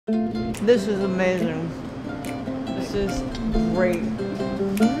This is amazing. This is great.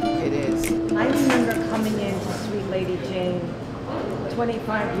 It is. I remember coming into Sweet Lady Jane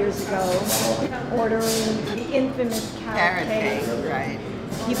 25 years ago, ordering the infamous carrot cake. Right.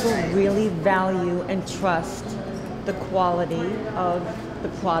 People really value and trust the quality of the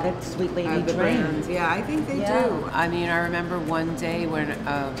product Sweet Lady The Jane. brands. Yeah, I think they do. I mean, I remember one day when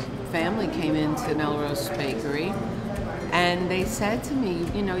a family came into Melrose Bakery and they said to me,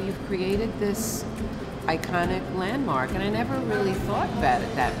 you know, you've created this iconic landmark, and I never really thought about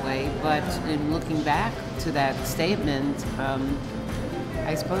it that way, but in looking back to that statement,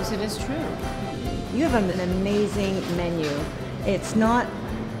 I suppose it is true. You have an amazing menu. It's not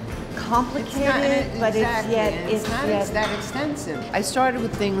complicated, but it's not that extensive. I started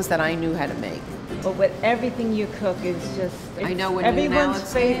with things that I knew how to make. But with everything you cook is just, I know when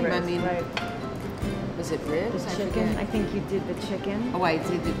everyone's favorite. I mean, right. Was it ribs? The chicken. I think you did the chicken. Oh, I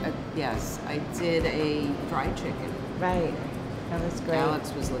did. Yes, I did a fried chicken. Right. That was great.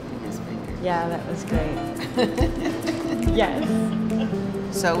 Alex was licking his finger. Yeah, that was great.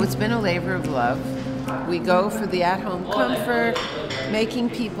 Yes. So it's been a labor of love. We go for the at-home comfort,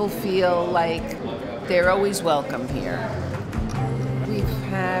 making people feel like they're always welcome here. We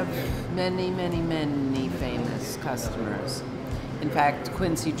have many, many, many famous customers. In fact,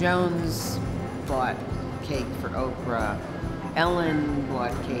 Quincy Jones bought cake for Oprah. Ellen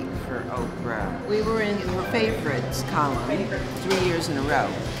bought cake for Oprah. We were in her favorites column 3 years in a row.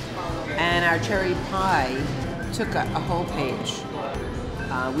 And our cherry pie took a whole page.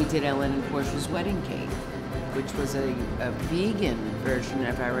 We did Ellen and Portia's wedding cake, which was a vegan version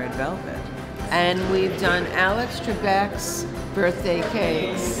of our red velvet. And we've done Alex Trebek's birthday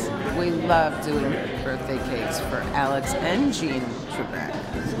cakes. We love doing birthday cakes for Alex and Jean Trebek.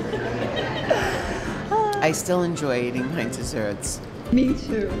 I still enjoy eating my desserts. Me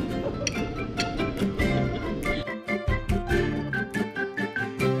too.